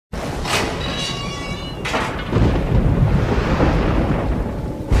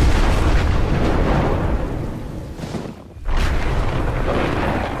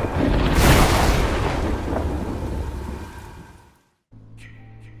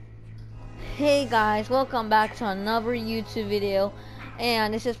Hey guys, welcome back to another YouTube video,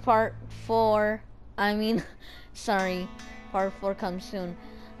 and this is part 4. Sorry, part 4 comes soon.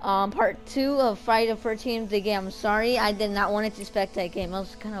 Part 2 of Friday the 13th the game. I'm sorry, I did not want to spectate that game. It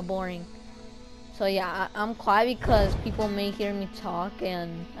was kind of boring. So yeah, I'm quiet because people may hear me talk,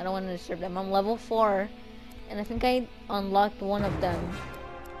 and I don't want to disturb them. I'm level 4, and I think I unlocked one of them.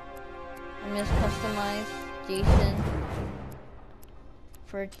 I'm just customize Jason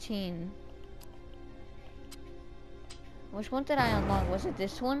 13. Which one did I unlock? Was it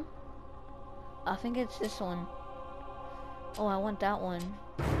this one? I think it's this one. Oh, I want that one.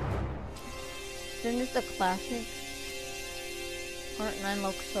 Isn't this the classic? Part 9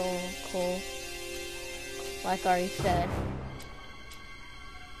 looks so cool. Like I already said.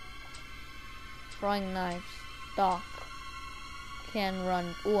 Throwing knives. Dock. Can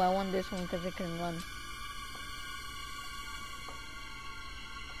run. Ooh, I want this one because it can run.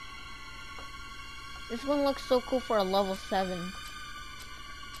 This one looks so cool for a level 7.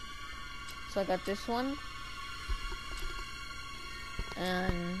 So I got this one.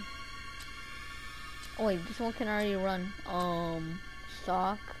 And oh wait, this one can already run.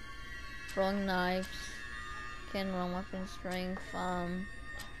 Stock. Throwing knives. Can run weapon strength.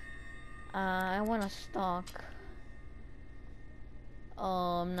 I want a stock.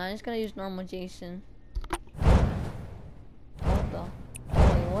 No, I'm just gonna use normal Jason. What the?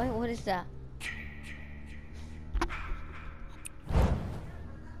 Oh wait, what is that?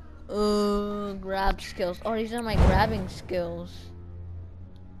 Grab skills. Oh, these are my grabbing skills.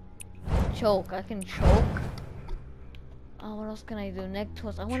 Choke. I can choke. Oh, what else can I do? Neck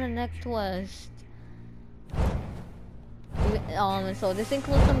twist. I want a neck twist. So this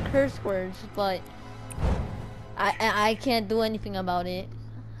includes some curse words, but I can't do anything about it.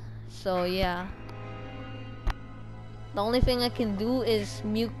 So yeah. The only thing I can do is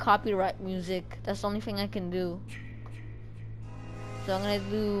mute copyright music. That's the only thing I can do. So I'm gonna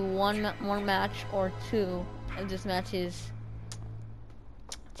do one more match or two, if this match is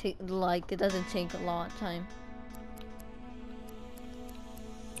it doesn't take a lot of time.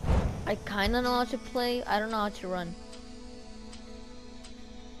 I kinda know how to play. I don't know how to run.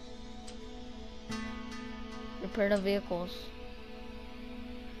 Repair the vehicles.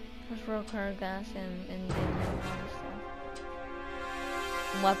 First roll car gas and all this stuff.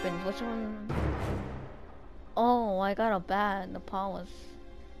 Weapons. Which one? Oh, I got a bat. The palace.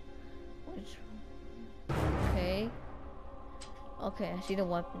 Okay. Okay, I see the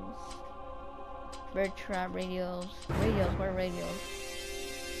weapons. Bear trap, radios. Radios, where are radios?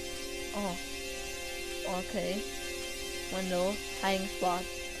 Oh. Okay. Window, hiding spots,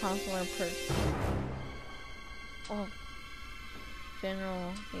 counselor perks. Oh.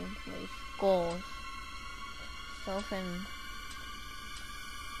 General gameplay. Goals. Self and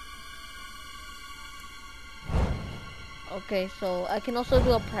okay, so I can also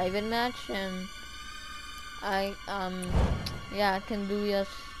do a private match, and yeah, I can do it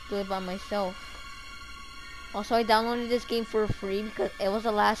by myself. Also, I downloaded this game for free because it was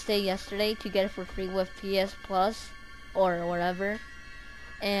the last day yesterday to get it for free with PS Plus or whatever,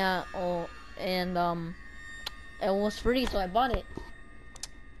 and it was free, so I bought it.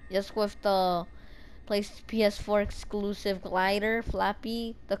 Just with the PS4 exclusive glider,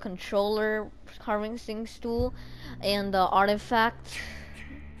 Flappy, the controller, harvesting tool, and the artifact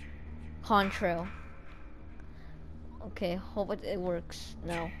contrail. Okay, hope it works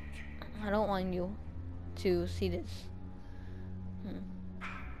now. I don't want you to see this.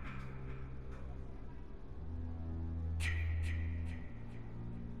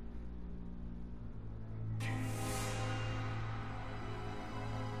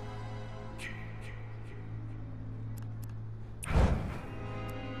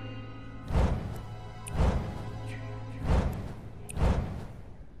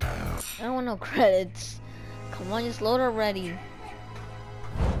 I don't want no credits. Come on, just load already.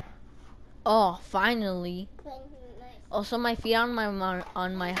 Oh, finally. Also, my feet on my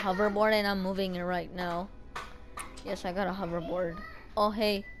hoverboard, and I'm moving it right now. Yes, I got a hoverboard. Oh,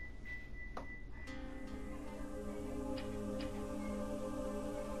 hey.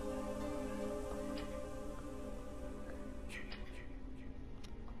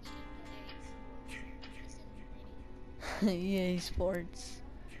 EA Sports.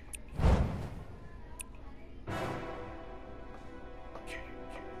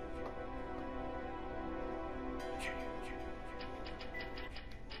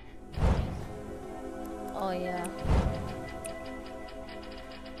 Oh yeah.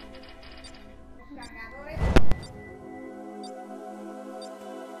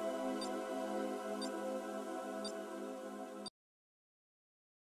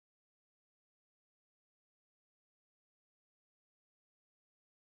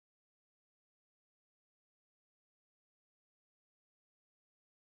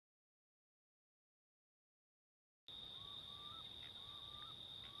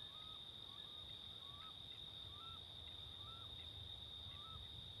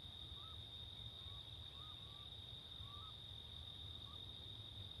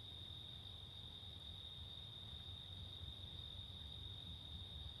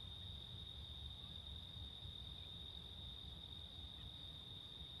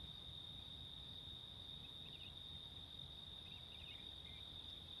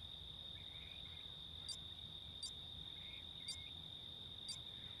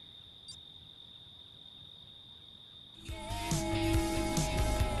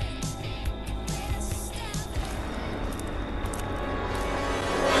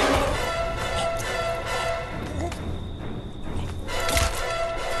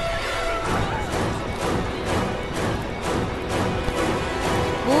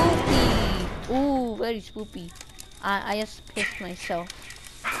 very spoopy. I just pissed myself.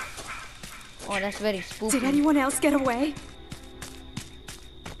 Oh, that's very spoopy. Did anyone else get away?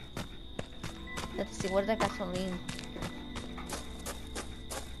 Let's see, where's that gasoline?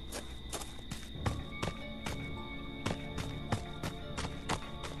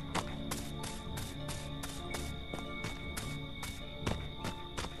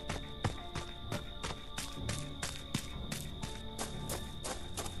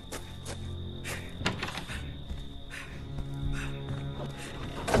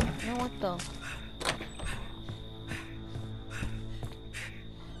 No, what the?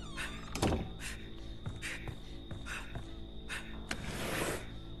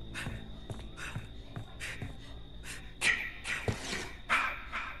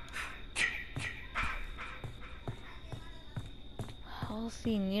 I'll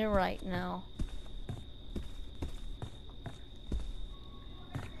see near right now.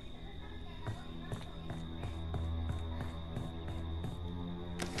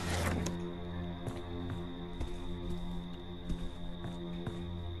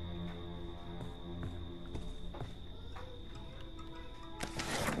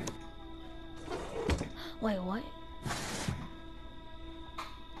 Wait, what?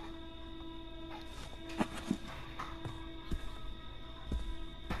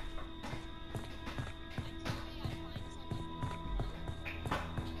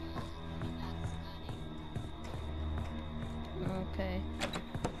 Okay.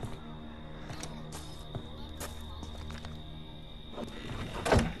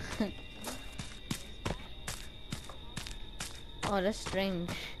 Oh, that's strange.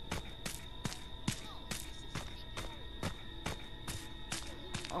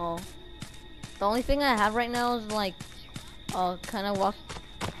 Oh. The only thing I have right now is like, kind of walk.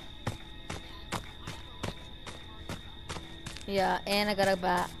 Yeah, and I got a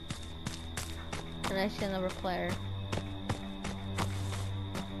bat. And I see another player.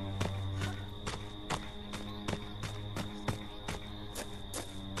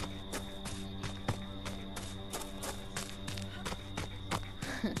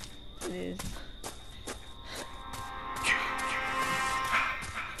 It is.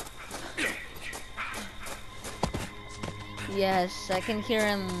 Yes, I can hear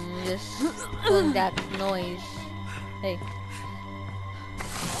him just doing that noise. Hey.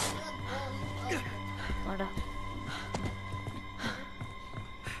 What up?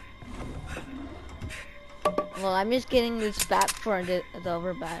 Well, I'm just getting this bat for the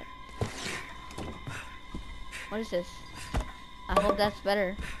other bat. What is this? I hope that's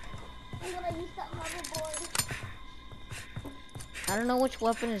better. I'm gonna use that motherboard. I don't know which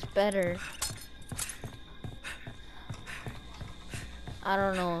weapon is better. I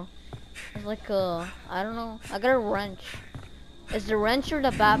don't know. It's like I don't know. I got a wrench. Is the wrench or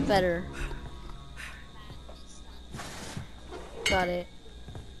the bat better? Got it.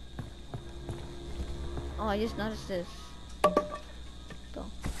 Oh, I just noticed this. So,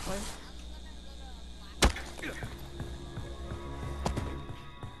 what?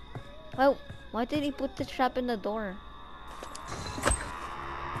 Oh, why did he put the trap in the door?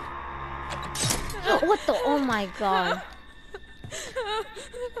 Oh, what the? Oh my god.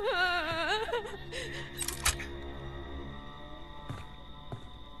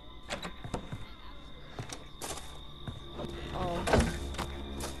 Oh.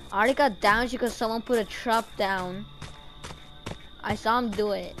 I already got damaged because someone put a trap down. I saw him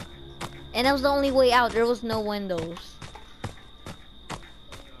do it. And that was the only way out. There was no windows.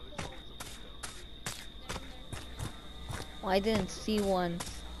 Well, I didn't see one.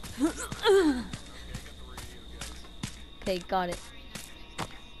 Okay, got it.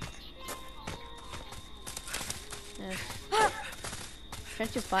 Yes. Trying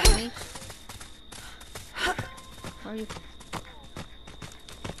to fight me? Are you?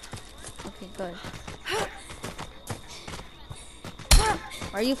 Okay, good.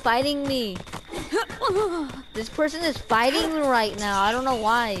 Are you fighting me? This person is fighting me right now. I don't know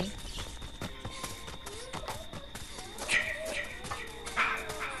why.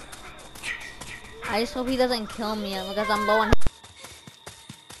 I just hope he doesn't kill me because I'm low on.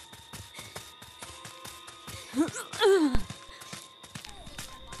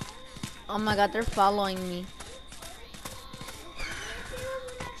 Oh my god, they're following me.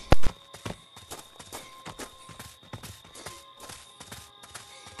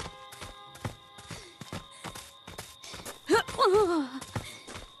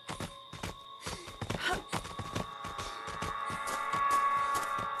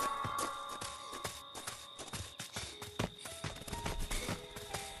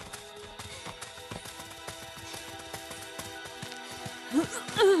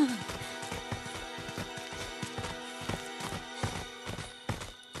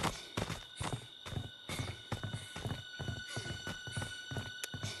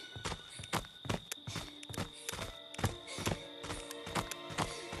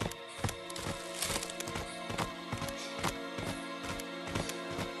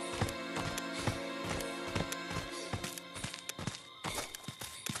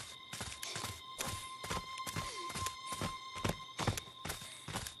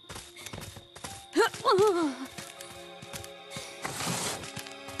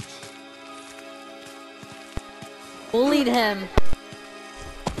 Bullied him.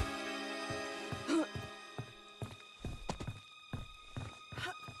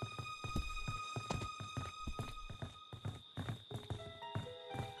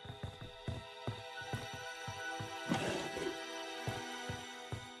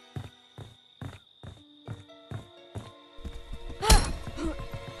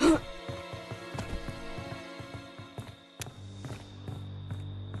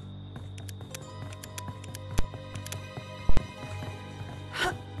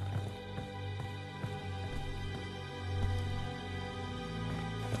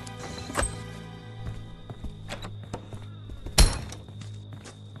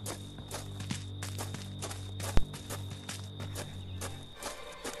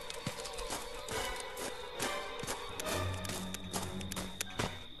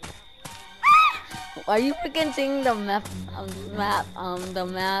 Are you freaking seeing the map, the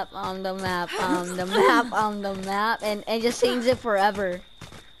map, and just sings it forever?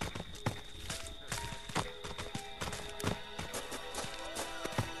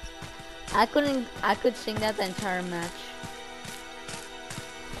 I could sing that the entire match.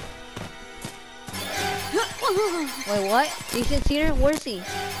 Wait, what? Jason's here? Where is he?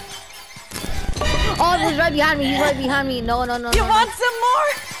 Oh, he's right behind me. He's right behind me. No. You want some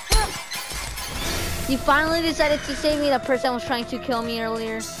more? He finally decided to save me, the person was trying to kill me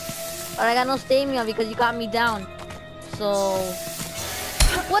earlier. But I got no stamina because you got me down. So...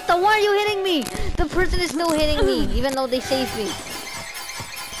 What the? Why are you hitting me? The person is still hitting me, even though they saved me.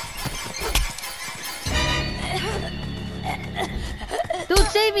 Dude,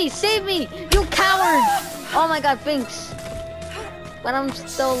 save me! Save me! You coward! Oh my god, thanks. But I'm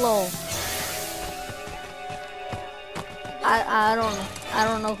still low. I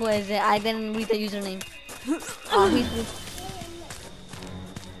don't know who is it. I didn't read the username. Oh, he's...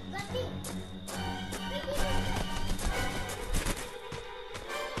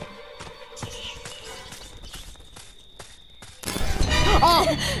 Oh!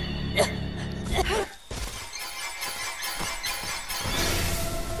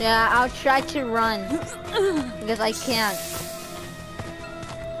 Yeah, I'll try to run because I can't.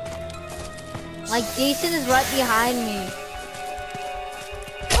 Like, Jason is right behind me.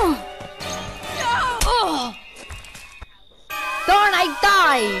 Darn, I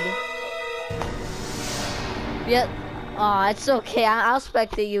died! Yep. Aw, it's okay. I'll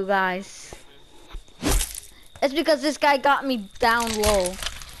spectate you guys. It's because this guy got me down low.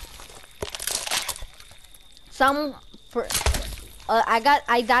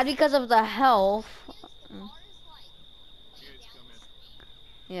 I died because of the health.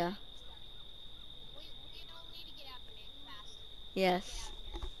 Yeah. Yes.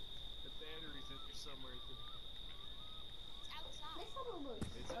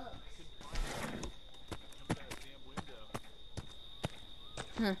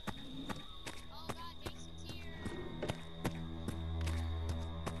 Huh.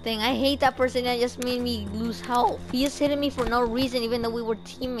 Dang, I hate that person that just made me lose health. He just hitting me for no reason, even though we were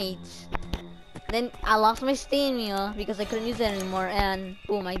teammates. Then I lost my stamina because I couldn't use it anymore, and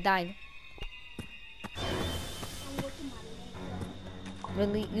boom, I died.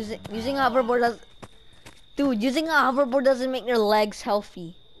 Really, using a hoverboard does, dude. Using a hoverboard doesn't make your legs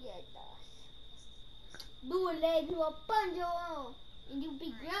healthy. Yeah, it does. Do a leg, do a punch, and you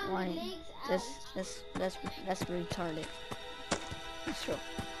be grounded legs out. That's retarded. That's true.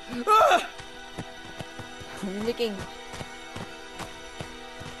 I'm looking.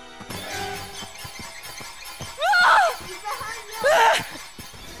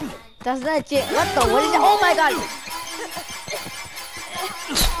 That's not it. What the? What is that? Oh my god!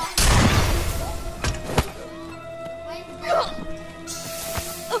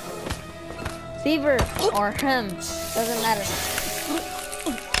 Save her or him. Doesn't matter.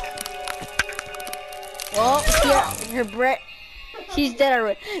 Well, her breath. She's dead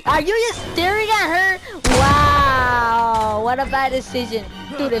already. Are you just staring at her? Wow, what a bad decision.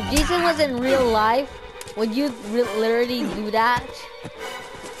 Dude, if Jason was in real life, would you literally do that?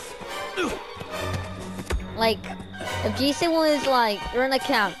 Like, if Jason was like, you're in a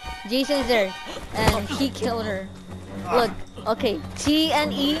camp, Jason's there, and he killed her. Look, okay, T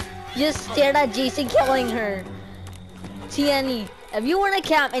and E just stared at Jason killing her. T and E. If you were in a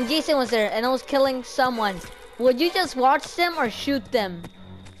camp and Jason was there and I was killing someone, would you just watch them or shoot them?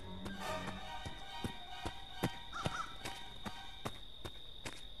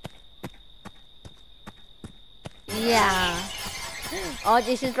 Yeah. Oh,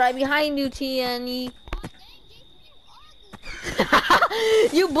 Jason's right behind you, TNE.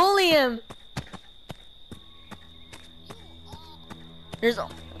 You bully him. There's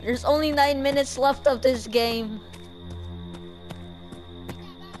there's only 9 minutes left of this game.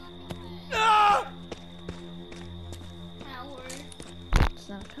 Coward. It's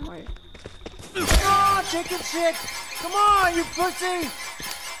not a coward. Oh, chicken shit! Come on, you pussy!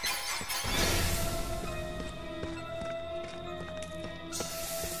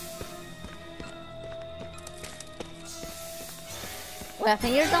 Wait, I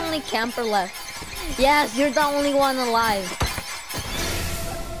think you're the only camper left. Yes, you're the only one alive.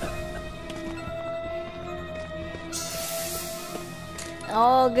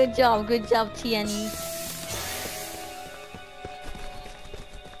 Oh, good job, TNE.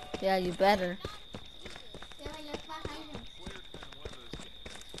 Yeah, you better. Yeah, I left behind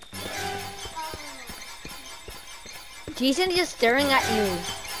him. Jason's just staring at you.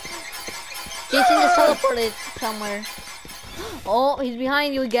 Jason just teleported somewhere. Oh, he's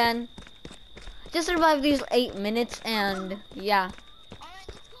behind you again. Just survive these 8 minutes and yeah.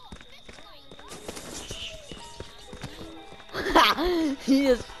 He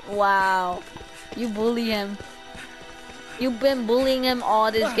just, wow. You bully him. You've been bullying him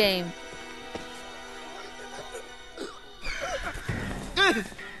all this game.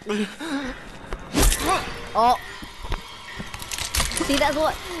 Oh. See, that's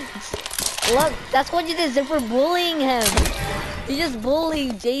what, look, that's what you did for bullying him. You just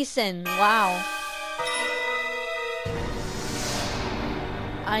bullied Jason. Wow.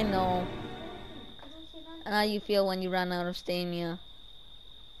 I know. And how you feel when you run out of stamina.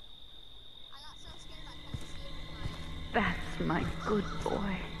 That's my good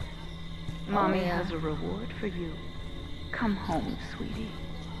boy. Mommy yeah. has a reward for you. Come home, sweetie.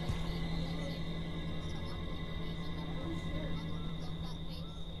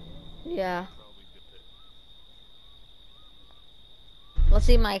 Yeah. Let's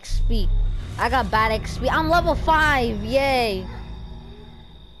see my XP. I got bad XP. I'm level 5. Yay.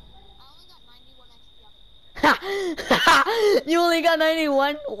 You only got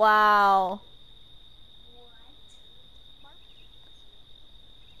 91? Wow.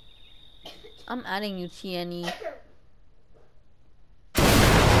 I'm adding you, TNE.